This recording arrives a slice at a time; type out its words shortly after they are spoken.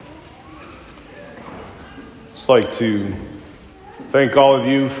Just like to thank all of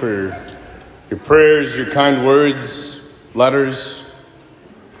you for your prayers, your kind words, letters,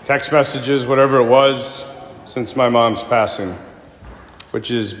 text messages, whatever it was, since my mom's passing, which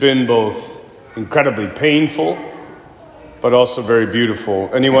has been both incredibly painful, but also very beautiful.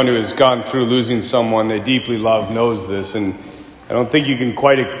 Anyone who has gone through losing someone they deeply love knows this, and I don't think you can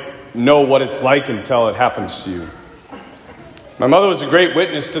quite know what it's like until it happens to you. My mother was a great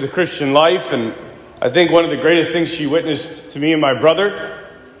witness to the Christian life, and I think one of the greatest things she witnessed to me and my brother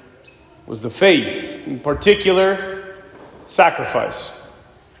was the faith, in particular, sacrifice.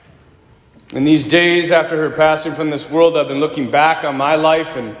 In these days after her passing from this world, I've been looking back on my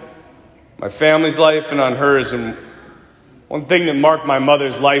life and my family's life and on hers, and one thing that marked my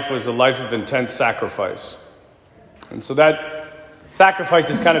mother's life was a life of intense sacrifice. And so that sacrifice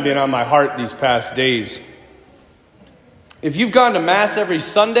has kind of been on my heart these past days. If you've gone to Mass every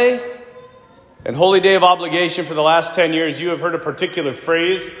Sunday and Holy Day of Obligation for the last 10 years, you have heard a particular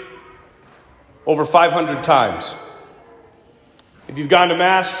phrase over 500 times. If you've gone to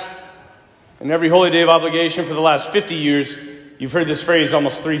Mass and every Holy Day of Obligation for the last 50 years, you've heard this phrase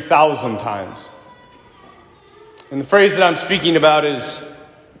almost 3,000 times. And the phrase that I'm speaking about is,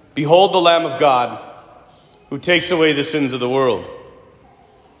 "Behold the Lamb of God, who takes away the sins of the world."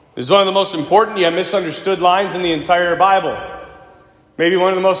 This is one of the most important yet misunderstood lines in the entire Bible. Maybe one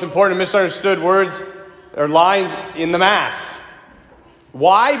of the most important misunderstood words or lines in the Mass.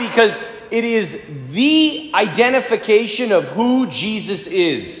 Why? Because it is the identification of who Jesus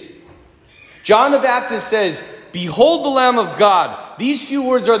is. John the Baptist says, "Behold the Lamb of God." These few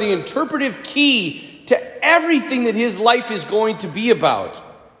words are the interpretive key to everything that his life is going to be about.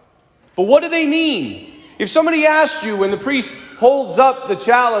 But what do they mean? If somebody asked you when the priest holds up the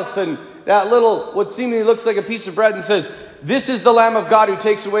chalice and that little, what seemingly looks like a piece of bread, and says, "This is the Lamb of God who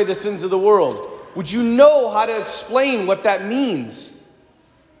takes away the sins of the world," would you know how to explain what that means?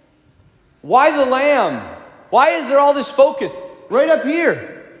 Why the Lamb? Why is there all this focus? Right up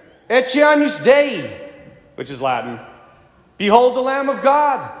here, Ecce Agnus Dei, which is Latin. Behold the Lamb of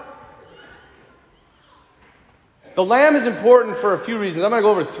God. The Lamb is important for a few reasons. I'm going to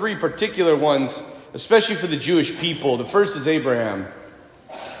go over three particular ones, especially for the Jewish people. The first is Abraham.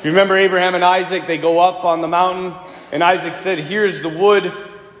 If you remember Abraham and Isaac, they go up on the mountain, and Isaac said, "Here's the wood,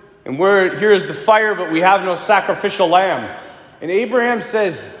 and here is the fire, but we have no sacrificial lamb." And Abraham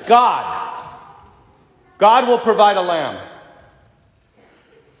says, God will provide a lamb.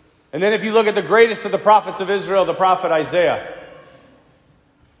 And then if you look at the greatest of the prophets of Israel, the prophet Isaiah,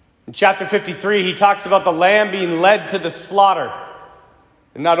 in chapter 53, he talks about the lamb being led to the slaughter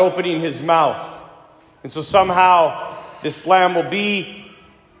and not opening his mouth. And so somehow this lamb will be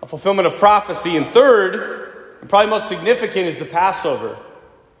a fulfillment of prophecy. And third, and probably most significant, is the Passover.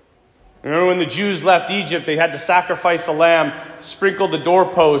 Remember when the Jews left Egypt, they had to sacrifice a lamb, sprinkle the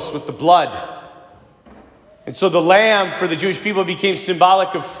doorposts with the blood. And so the lamb for the Jewish people became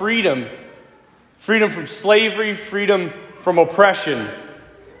symbolic of freedom. Freedom from slavery, freedom from oppression.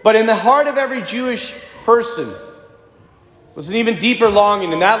 But in the heart of every Jewish person was an even deeper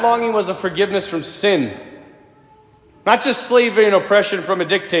longing, and that longing was a forgiveness from sin. Not just slavery and oppression from a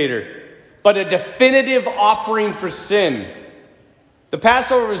dictator, but a definitive offering for sin. The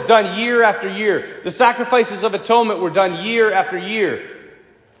Passover was done year after year. The sacrifices of atonement were done year after year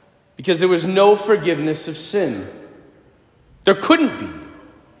because there was no forgiveness of sin. There couldn't be.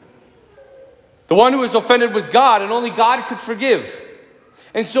 The one who was offended was God, and only God could forgive.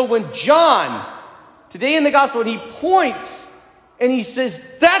 And so when John, today in the gospel, when he points and he says,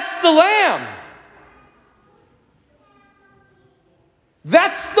 "That's the Lamb.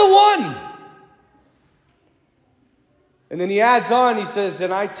 That's the one." And then he adds on, he says,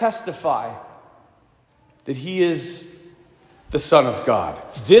 "And I testify that he is the Son of God."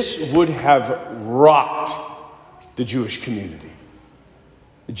 This would have rocked the Jewish community.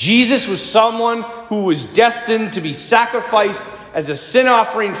 Jesus was someone who was destined to be sacrificed as a sin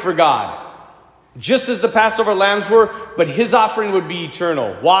offering for God, just as the Passover lambs were, but his offering would be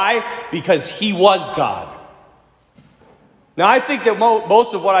eternal. Why? Because he was God. Now, I think that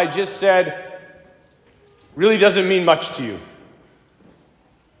most of what I just said really doesn't mean much to you.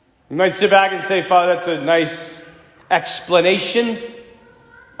 You might sit back and say, "Father, that's a nice explanation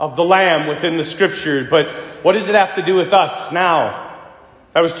of the Lamb within the Scripture, but what does it have to do with us now?"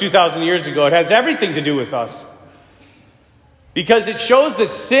 That was 2,000 years ago. It has everything to do with us. Because it shows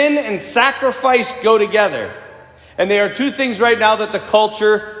that sin and sacrifice go together. And they are two things right now that the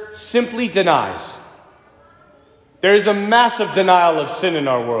culture simply denies. There is a massive denial of sin in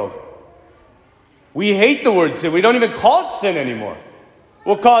our world. We hate the word sin. We don't even call it sin anymore.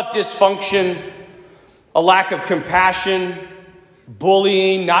 We'll call it dysfunction. a lack of compassion,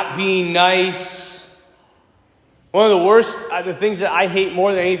 bullying, not being nice. One of the worst, the things that I hate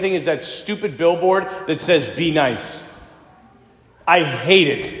more than anything is that stupid billboard that says, "Be nice." I hate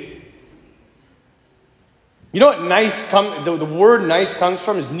it. You know what the word nice comes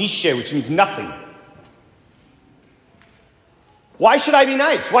from is nishe, which means nothing. Why should I be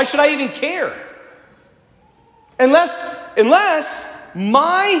nice? Why should I even care? Unless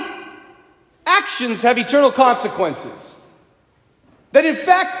my actions have eternal consequences. That in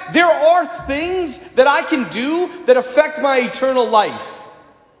fact, there are things that I can do that affect my eternal life.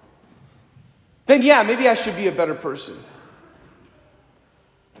 Then yeah, maybe I should be a better person.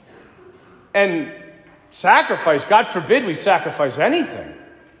 And sacrifice, God forbid we sacrifice anything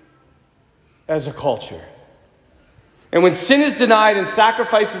as a culture. And when sin is denied and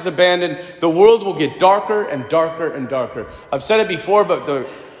sacrifice is abandoned, the world will get darker and darker and darker. I've said it before, but the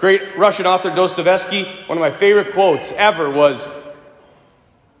great Russian author Dostoevsky, one of my favorite quotes ever was,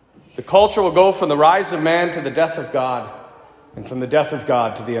 "The culture will go from the rise of man to the death of God, and from the death of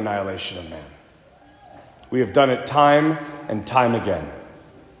God to the annihilation of man." We have done it time and time again.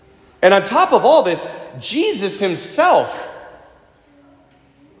 And on top of all this, Jesus himself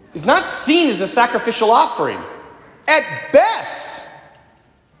is not seen as a sacrificial offering. At best,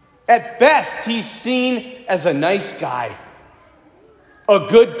 he's seen as a nice guy, a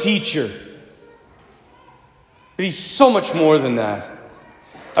good teacher. But he's so much more than that.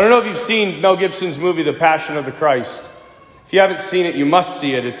 I don't know if you've seen Mel Gibson's movie, The Passion of the Christ. If you haven't seen it, you must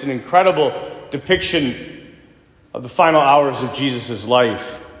see it. It's an incredible depiction of the final hours of Jesus'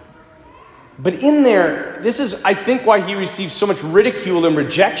 life. But in there, this is, I think, why he received so much ridicule and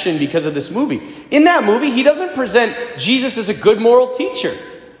rejection because of this movie. In that movie, he doesn't present Jesus as a good moral teacher.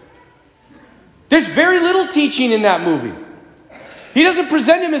 There's very little teaching in that movie. He doesn't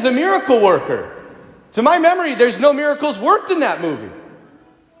present him as a miracle worker. To my memory, there's no miracles worked in that movie.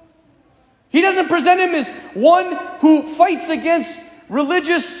 He doesn't present him as one who fights against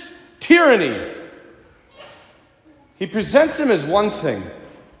religious tyranny. He presents him as one thing: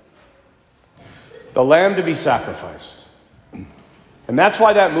 the lamb to be sacrificed. And that's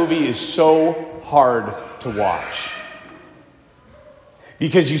why that movie is so hard to watch.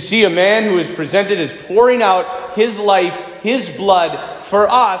 Because you see a man who is presented as pouring out his life, his blood for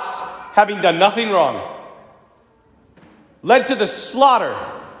us, having done nothing wrong, led to the slaughter,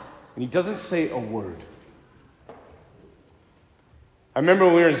 and he doesn't say a word. I remember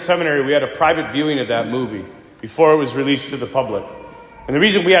when we were in seminary, we had a private viewing of that movie before it was released to the public. And the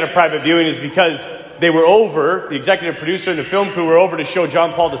reason we had a private viewing is because the executive producer and the film crew were over to show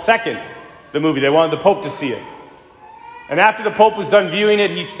John Paul II the movie. They wanted the Pope to see it. And after the Pope was done viewing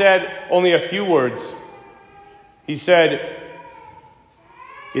it, he said only a few words. He said,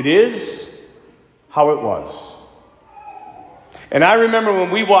 "It is how it was." And I remember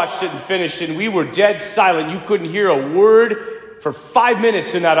when we watched it and finished it, and we were dead silent. You couldn't hear a word for 5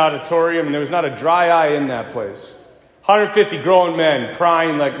 minutes in that auditorium, and there was not a dry eye in that place. 150 grown men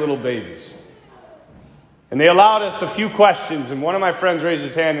crying like little babies. And they allowed us a few questions, and one of my friends raised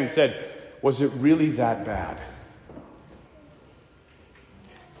his hand and said, "Was it really that bad?"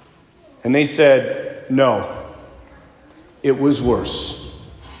 And they said, "No, it was worse.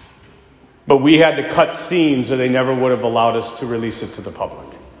 But we had to cut scenes or they never would have allowed us to release it to the public."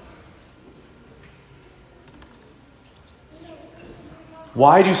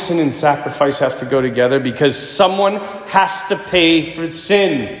 Why do sin and sacrifice have to go together? Because someone has to pay for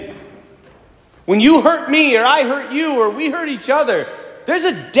sin. When you hurt me or I hurt you or we hurt each other, there's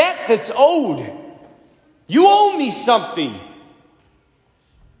a debt that's owed. You owe me something.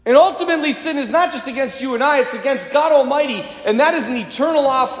 And ultimately, sin is not just against you and I, it's against God Almighty. And that is an eternal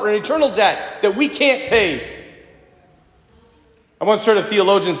offer, an eternal debt that we can't pay. I once heard a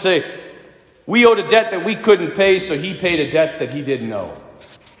theologian say, we owed a debt that we couldn't pay, so he paid a debt that he didn't owe.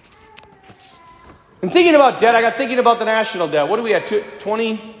 And thinking about debt, I got thinking about the national debt. What are we at?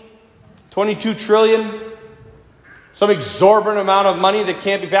 22 trillion? Some exorbitant amount of money that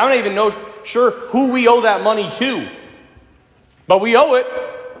can't be paid. I'm not even sure who we owe that money to. But we owe it.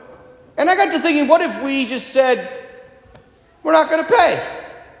 And I got to thinking, what if we just said, we're not going to pay?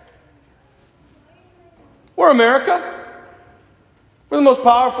 We're America. We're the most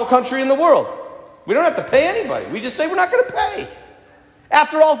powerful country in the world. We don't have to pay anybody. We just say we're not going to pay.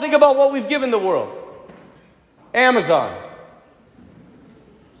 After all, think about what we've given the world. Amazon,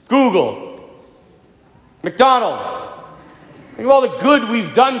 Google, McDonald's. Think of all the good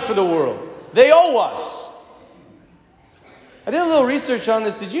we've done for the world. They owe us. I did a little research on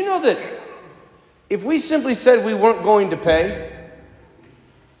this. Did you know that if we simply said we weren't going to pay,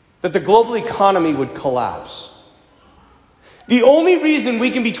 that the global economy would collapse. The only reason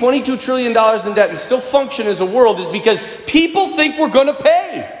we can be $22 trillion in debt and still function as a world is because people think we're going to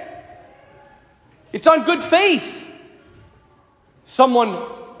pay. It's on good faith. Someone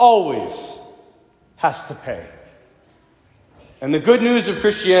always has to pay. And the good news of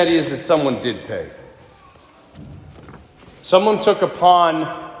Christianity is that someone did pay. Someone took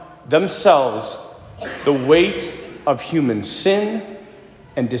upon themselves the weight of human sin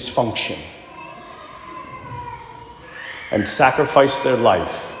and dysfunction and sacrificed their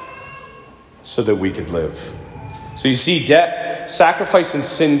life so that we could live. So you see, debt, sacrifice, and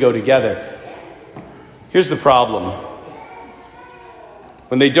sin go together. Here's the problem.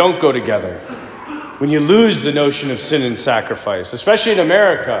 When they don't go together, when you lose the notion of sin and sacrifice, especially in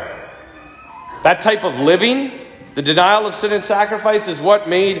America, that type of living, the denial of sin and sacrifice, is what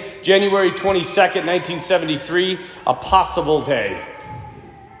made January 22nd, 1973 a possible day.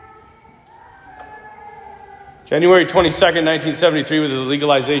 January 22nd, 1973 was the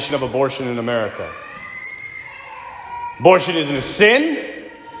legalization of abortion in America. Abortion isn't a sin.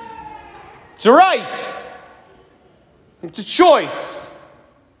 It's a right. It's a choice.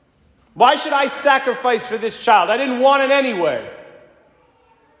 Why should I sacrifice for this child? I didn't want it anyway.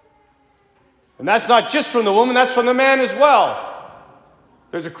 And that's not just from the woman, that's from the man as well.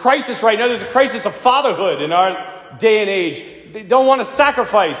 There's a crisis right now. There's a crisis of fatherhood in our day and age. They don't want to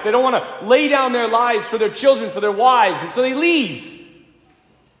sacrifice. They don't want to lay down their lives for their children, for their wives, and so they leave.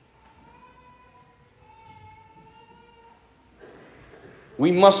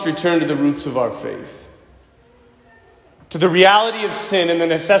 We must return to the roots of our faith, to the reality of sin and the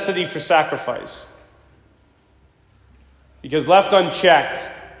necessity for sacrifice. Because left unchecked,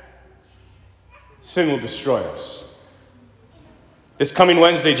 sin will destroy us. This coming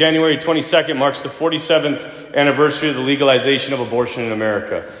Wednesday, January 22nd, marks the 47th anniversary of the legalization of abortion in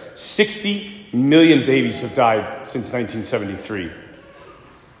America. 60 million babies have died since 1973.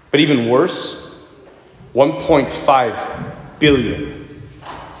 But even worse, 1.5 billion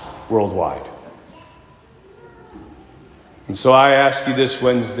worldwide. And so I ask you this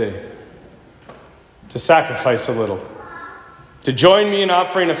Wednesday to sacrifice a little, to join me in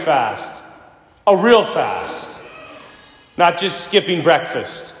offering a fast, a real fast. Not just skipping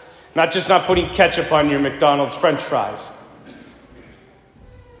breakfast. Not just not putting ketchup on your McDonald's French fries.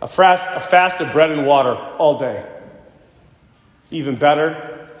 A fast of bread and water all day. Even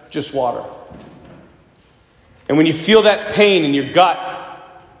better, just water. And when you feel that pain in your gut,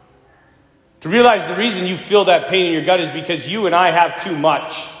 to realize the reason you feel that pain in your gut is because you and I have too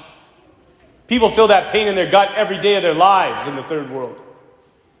much. People feel that pain in their gut every day of their lives in the third world.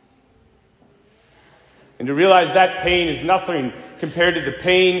 And to realize that pain is nothing compared to the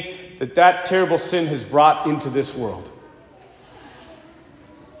pain that terrible sin has brought into this world.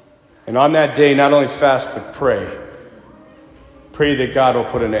 And on that day, not only fast, but pray. Pray that God will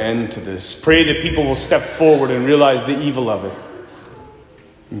put an end to this. Pray that people will step forward and realize the evil of it.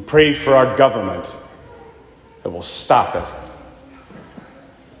 And pray for our government that will stop it.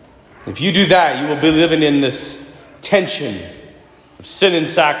 If you do that, you will be living in this tension of sin and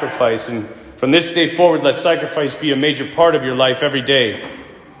sacrifice. And from this day forward, let sacrifice be a major part of your life every day.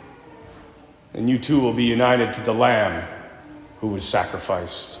 And you too will be united to the Lamb who was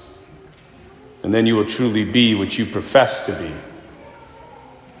sacrificed. And then you will truly be what you profess to be,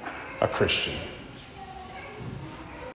 a Christian.